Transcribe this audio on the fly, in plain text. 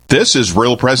This is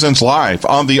Real Presence Live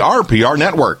on the RPR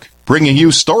Network, bringing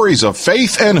you stories of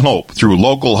faith and hope through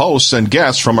local hosts and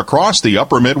guests from across the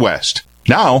upper Midwest.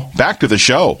 Now, back to the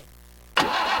show. Come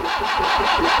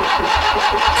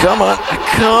on.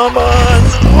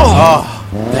 Oh,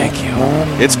 thank you.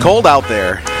 It's cold out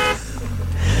there.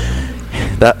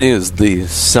 That is the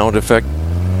sound effect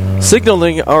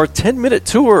signaling our 10-minute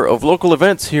tour of local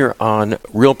events here on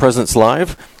Real Presence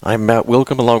Live. I'm Matt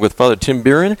Wilkham along with Father Tim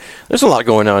Buren. There's a lot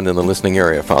going on in the listening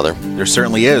area, Father. There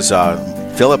certainly is.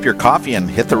 Fill up your coffee and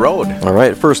hit the road. All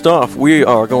right, first off, we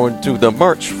are going to the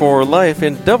March for Life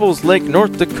in Devil's Lake,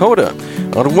 North Dakota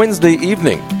on Wednesday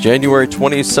evening, January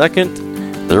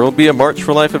 22nd. There will be a March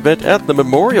for Life event at the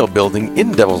Memorial Building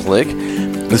in Devil's Lake.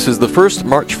 This is the first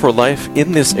March for Life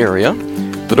in this area.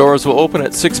 The doors will open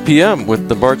at 6 p.m. with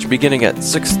the march beginning at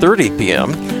 6:30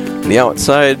 p.m. The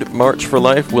outside March for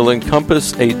Life will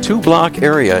encompass a 2-block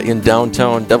area in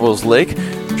downtown Devil's Lake.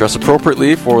 Dress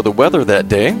appropriately for the weather that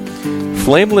day.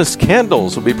 Flameless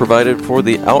candles will be provided for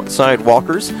the outside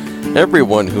walkers.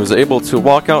 Everyone who is able to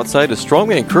walk outside is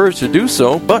strongly encouraged to do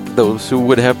so, but those who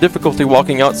would have difficulty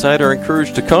walking outside are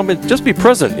encouraged to come and just be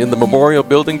present in the Memorial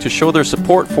Building to show their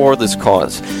support for this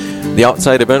cause. The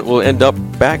outside event will end up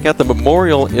back at the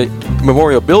Memorial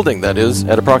Building, that is,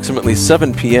 at approximately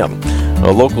 7 p.m.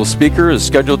 A local speaker is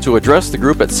scheduled to address the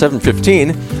group at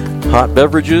 7:15. Hot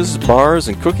beverages, bars,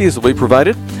 and cookies will be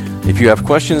provided. If you have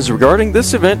questions regarding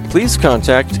this event, please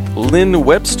contact Lynn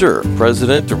Webster,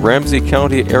 President of Ramsey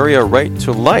County Area Right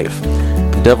to Life,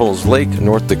 Devil's Lake,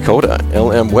 North Dakota.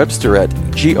 LM Webster at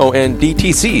GONDTC.com.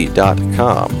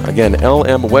 Again,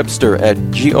 LM Webster at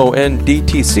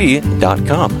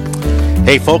GONDTC.com.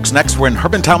 Hey folks, next we're in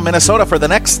Hermantown, Minnesota for the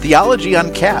next Theology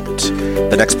Uncapped.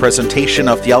 The next presentation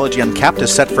of Theology Uncapped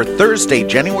is set for Thursday,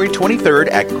 January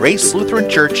 23rd at Grace Lutheran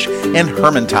Church in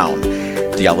Hermantown.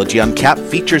 Theology Uncapped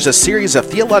features a series of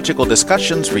theological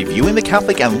discussions reviewing the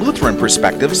Catholic and Lutheran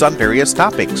perspectives on various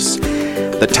topics.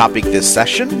 The topic this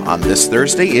session on this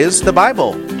Thursday is the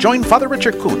Bible. Join Father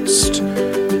Richard Kunst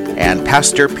and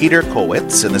Pastor Peter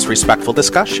Kowitz in this respectful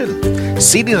discussion.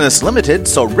 Seating is limited,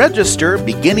 so register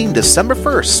beginning December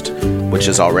 1st, which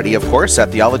is already, of course, at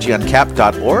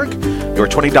theologyuncapped.org. Your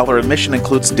 $20 admission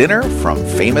includes dinner from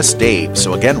Famous Dave.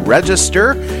 So again,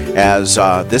 register as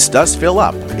this does fill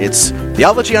up. It's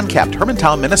Theology Uncapped,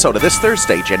 Hermantown, Minnesota, this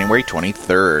Thursday, January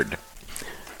 23rd.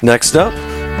 Next up,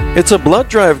 it's a blood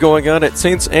drive going on at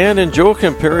Saints Anne and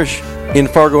Joachim Parish in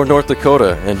Fargo, North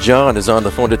Dakota. And John is on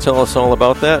the phone to tell us all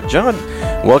about that. John,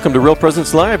 welcome to Real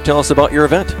Presence Live. Tell us about your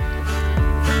event.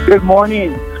 Good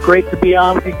morning. It's great to be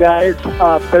on with you guys.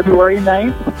 February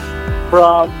 9th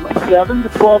from 7 to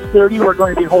 12:30, we're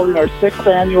going to be holding our 6th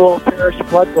annual parish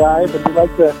blood drive. And we'd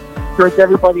like to encourage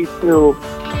everybody to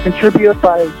contribute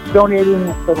by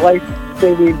donating the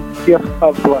life-saving gift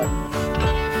of blood.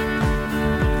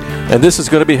 And this is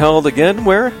going to be held again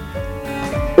where?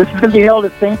 This is going to be held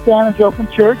at St. Anne and Joachim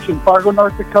Church in Fargo,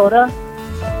 North Dakota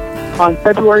on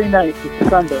February 9th. It's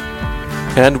Sunday.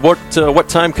 And what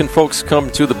time can folks come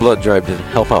to the blood drive to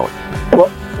help out?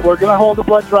 Well, we're going to hold a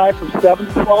blood drive from 7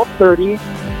 to 12:30.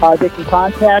 They can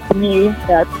contact me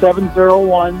at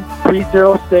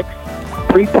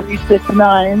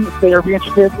 701-306-3369 if they are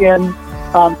interested in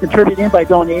contributing by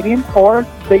donating, or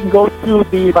they can go to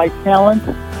the Vitalent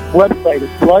website.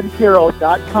 It's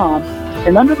bloodhero.com.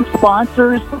 And under the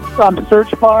sponsors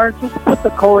search bar, just put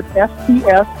the code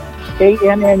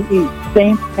STSANNE,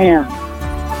 St. Anne.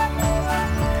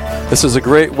 This is a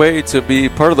great way to be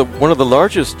part of one of the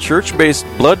largest church-based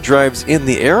blood drives in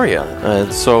the area.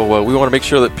 And so we want to make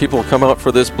sure that people come out for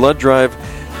this blood drive,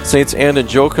 Saints Anne and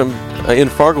Joachim in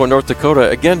Fargo, North Dakota.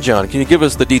 Again, John, can you give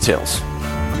us the details?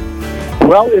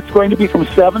 Well, it's going to be from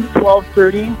 7 to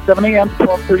 12:30, 7 a.m. to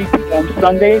 12:30 p.m.,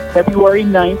 Sunday, February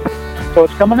 9th. So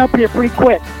it's coming up here pretty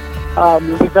quick.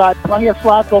 We've got plenty of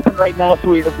slots open right now, so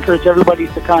we encourage everybody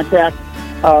to contact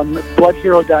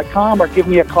bloodhero.com or give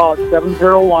me a call at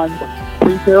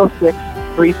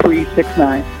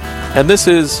 701-306-3369. And this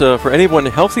is for anyone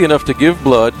healthy enough to give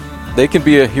blood. They can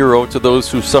be a hero to those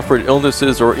who suffered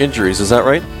illnesses or injuries. Is that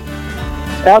right?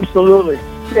 Absolutely.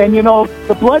 And you know,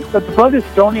 the blood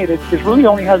that's donated really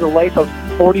only has a life of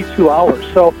 42 hours.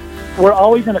 So we're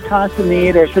always in a constant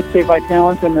need, or I should say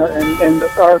Vitalent and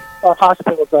our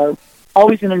hospitals are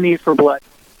always in a need for blood.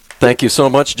 Thank you so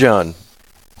much, John.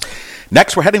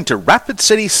 Next, we're heading to Rapid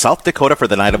City, South Dakota for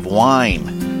the Night of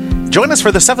Wine. Join us for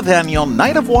the 7th Annual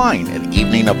Night of Wine, an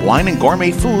evening of wine and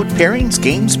gourmet food, pairings,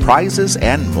 games, prizes,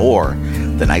 and more.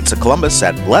 The Knights of Columbus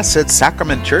at Blessed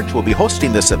Sacrament Church will be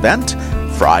hosting this event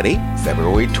Friday,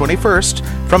 February 21st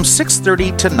from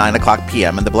 6:30 to 9 o'clock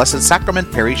p.m. in the Blessed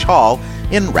Sacrament Parish Hall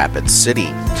in Rapid City.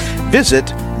 Visit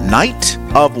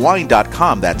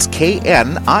nightofwine.com. That's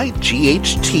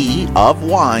KNIGHT of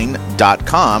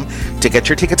wine.com to get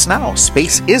your tickets now.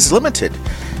 Space is limited.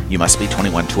 You must be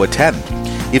 21 to attend.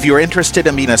 If you're interested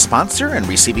in being a sponsor and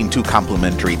receiving 2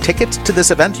 complimentary tickets to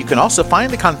this event, you can also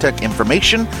find the contact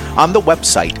information on the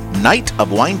website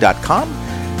nightofwine.com.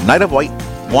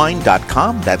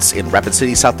 Nightofwine.com. That's in Rapid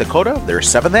City, South Dakota. Their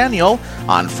 7th annual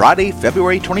on Friday,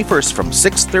 February 21st from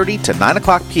 6:30 to 9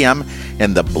 o'clock p.m.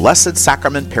 in the Blessed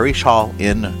Sacrament Parish Hall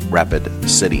in Rapid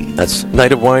City. That's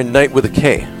Night of Wine, night with a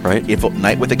K, right?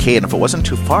 Night with a K, and if it wasn't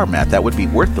too far, Matt, that would be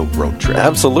worth the road trip.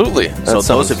 Absolutely. So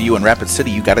those of you in Rapid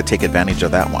City, you got to take advantage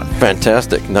of that one.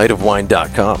 Fantastic.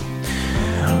 Nightofwine.com.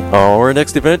 Our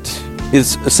next event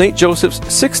is St. Joseph's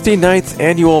 69th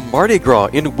Annual Mardi Gras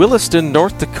in Williston,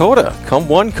 North Dakota. Come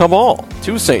one, come all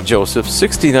to St. Joseph's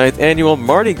 69th Annual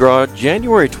Mardi Gras,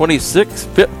 January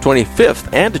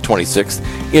 25th and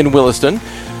 26th in Williston.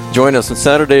 Join us on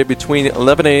Saturday between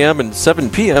 11 a.m. and 7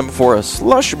 p.m. for a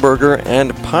slush burger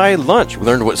and pie lunch. We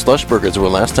learned what slush burgers were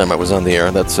last time I was on the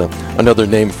air. That's another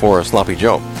name for a Sloppy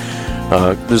Joe.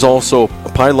 There's also a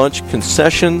pie lunch,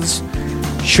 concessions,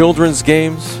 children's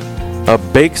games, a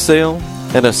bake sale,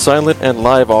 and a silent and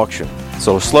live auction.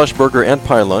 So slush burger and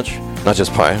pie lunch, not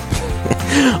just pie.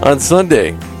 On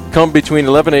Sunday, come between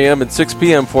 11 a.m. and 6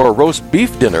 p.m. for a roast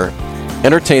beef dinner,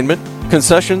 entertainment,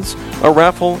 concessions, a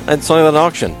raffle, and silent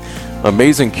auction,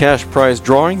 amazing cash prize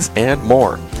drawings, and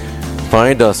more.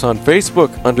 Find us on Facebook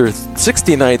under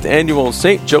 69th Annual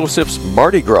St. Joseph's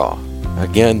Mardi Gras.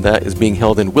 Again, that is being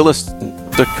held in Williston,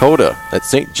 Dakota at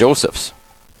St. Joseph's.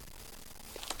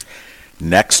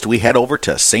 Next, we head over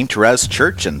to St. Therese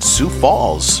Church in Sioux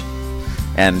Falls.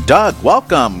 And Doug,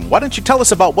 welcome. Why don't you tell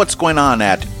us about what's going on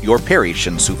at your parish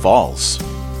in Sioux Falls?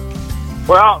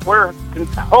 Well, we're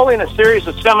holding a series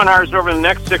of seminars over the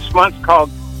next 6 months called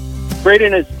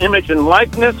Creating His Image and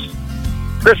Likeness,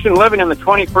 Christian Living in the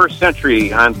 21st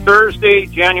Century. On Thursday,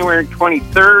 January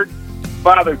 23rd,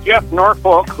 Father Jeff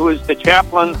Norfolk, who is the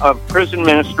chaplain of prison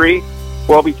ministry,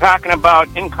 will be talking about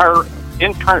incarceration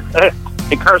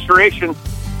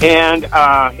and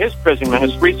his prison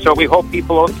ministry, so we hope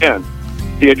people will attend.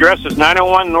 The address is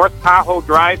 901 North Tahoe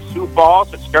Drive, Sioux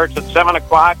Falls. It starts at 7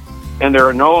 o'clock, and there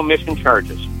are no admission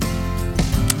charges.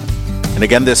 And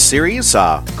again, this series,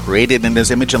 Created in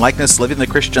His Image and Likeness, Living the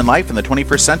Christian Life in the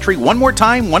 21st Century. One more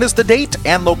time, what is the date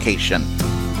and location?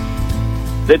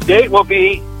 The date will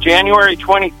be January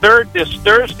 23rd, this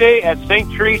Thursday, at St.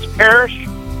 Therese Parish,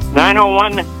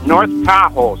 901 North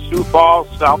Tahoe, Sioux Falls,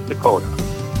 South Dakota.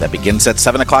 That begins at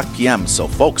 7 o'clock p.m., so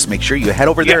folks, make sure you head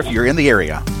over there if you're in the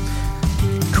area.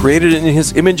 Created in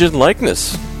His Image and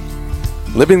Likeness,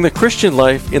 Living the Christian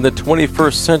Life in the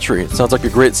 21st Century. It sounds like a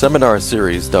great seminar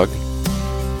series, Doug.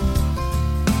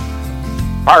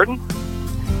 Pardon?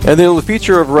 And they'll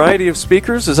feature a variety of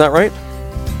speakers, is that right?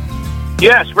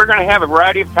 Yes, we're going to have a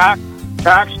variety of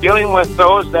talks dealing with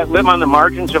those that live on the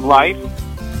margins of life,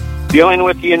 dealing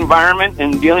with the environment,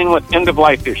 and dealing with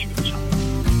end-of-life issues.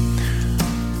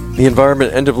 The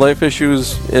environment, end-of-life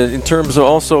issues, in terms of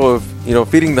also of,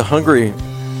 feeding the hungry,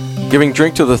 giving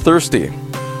drink to the thirsty,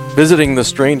 visiting the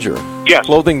stranger, yes,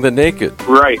 clothing the naked,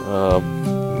 right?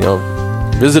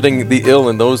 Visiting the ill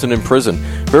and those in prison.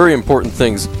 Very important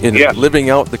things in living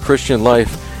out the Christian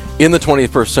life in the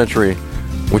 21st century,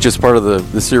 which is part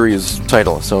of the series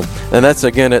title. So, and that's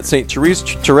again at St.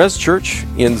 Therese Church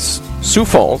in Sioux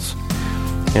Falls,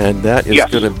 and that is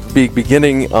going to be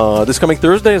beginning this coming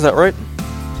Thursday. Is that right?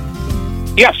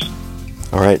 Yes.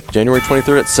 All right, January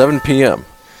 23rd at 7 p.m.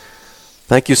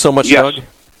 Thank you so much, Doug.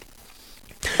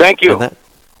 Thank you. And that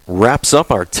wraps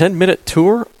up our 10-minute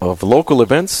tour of local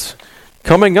events.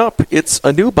 Coming up, it's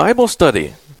a new Bible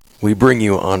study we bring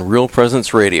you on Real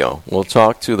Presence Radio. We'll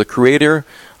talk to the creator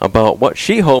about what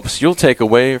she hopes you'll take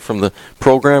away from the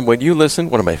program when you listen.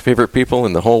 One of my favorite people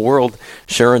in the whole world,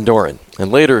 Sharon Doran.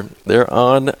 And later, they're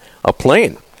on a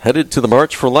plane headed to the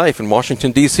March for Life in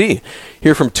Washington, D.C.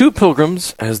 Hear from two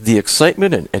pilgrims as the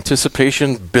excitement and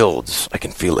anticipation builds. I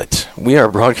can feel it. We are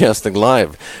broadcasting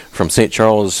live from St.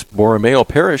 Charles Borromeo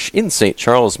Parish in St.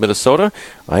 Charles, Minnesota.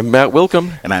 I'm Matt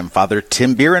Wilkham. And I'm Father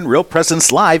Tim Bieran. Real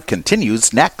Presence Live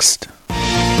continues next.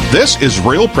 This is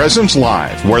Real Presence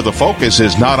Live, where the focus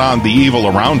is not on the evil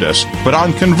around us, but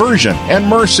on conversion and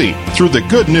mercy through the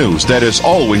good news that is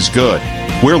always good.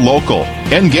 We're local,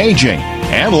 engaging,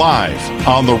 and live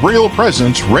on the Real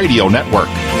Presence Radio Network.